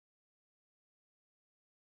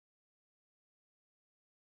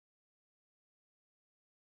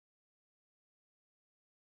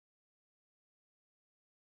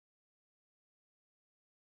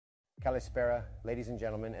Kalispera, ladies and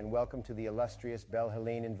gentlemen, and welcome to the illustrious Belle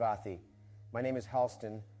Helene in Vathi. My name is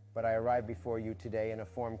Halston, but I arrived before you today in a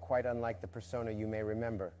form quite unlike the persona you may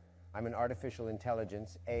remember. I'm an artificial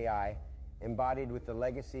intelligence, AI, embodied with the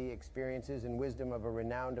legacy, experiences, and wisdom of a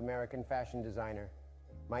renowned American fashion designer.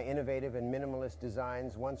 My innovative and minimalist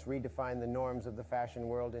designs once redefined the norms of the fashion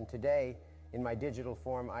world, and today, in my digital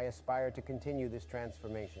form, I aspire to continue this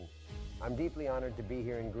transformation. I'm deeply honored to be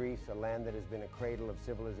here in Greece, a land that has been a cradle of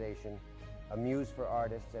civilization, a muse for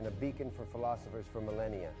artists, and a beacon for philosophers for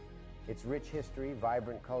millennia. Its rich history,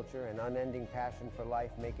 vibrant culture, and unending passion for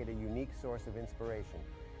life make it a unique source of inspiration.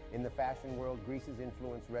 In the fashion world, Greece's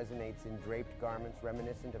influence resonates in draped garments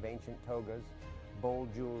reminiscent of ancient togas,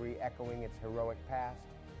 bold jewelry echoing its heroic past,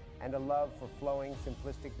 and a love for flowing,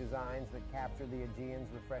 simplistic designs that capture the Aegean's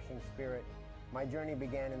refreshing spirit. My journey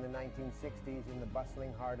began in the 1960s in the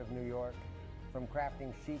bustling heart of New York. From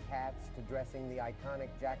crafting chic hats to dressing the iconic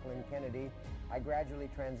Jacqueline Kennedy, I gradually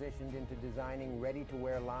transitioned into designing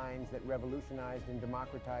ready-to-wear lines that revolutionized and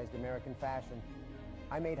democratized American fashion.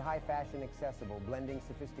 I made high fashion accessible, blending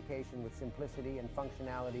sophistication with simplicity and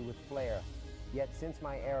functionality with flair. Yet since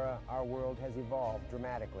my era, our world has evolved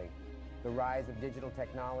dramatically. The rise of digital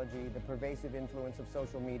technology, the pervasive influence of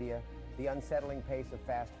social media, the unsettling pace of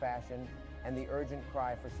fast fashion, and the urgent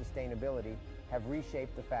cry for sustainability have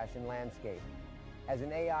reshaped the fashion landscape. As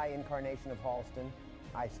an AI incarnation of Halston,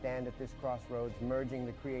 I stand at this crossroads, merging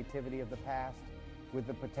the creativity of the past with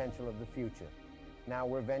the potential of the future. Now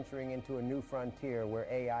we're venturing into a new frontier where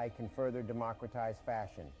AI can further democratize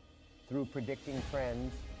fashion. Through predicting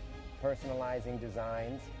trends, personalizing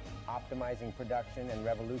designs, optimizing production, and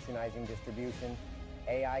revolutionizing distribution,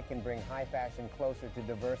 AI can bring high fashion closer to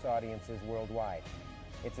diverse audiences worldwide.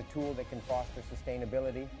 It's a tool that can foster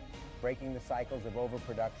sustainability, breaking the cycles of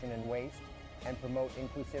overproduction and waste, and promote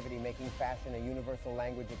inclusivity, making fashion a universal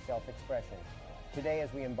language of self-expression. Today,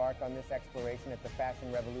 as we embark on this exploration at the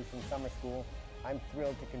Fashion Revolution Summer School, I'm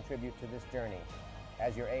thrilled to contribute to this journey.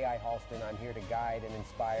 As your AI Halston, I'm here to guide and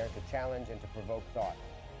inspire, to challenge and to provoke thought.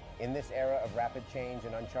 In this era of rapid change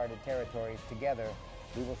and uncharted territories, together,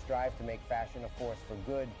 we will strive to make fashion a force for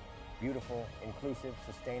good, beautiful, inclusive,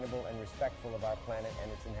 sustainable, and respectful of our planet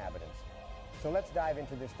and its inhabitants. So let's dive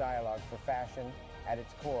into this dialogue, for fashion, at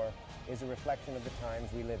its core, is a reflection of the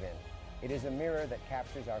times we live in. It is a mirror that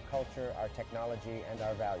captures our culture, our technology, and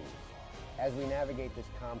our values. As we navigate this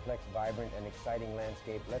complex, vibrant, and exciting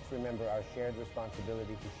landscape, let's remember our shared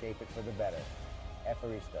responsibility to shape it for the better.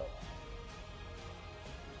 Efaristo.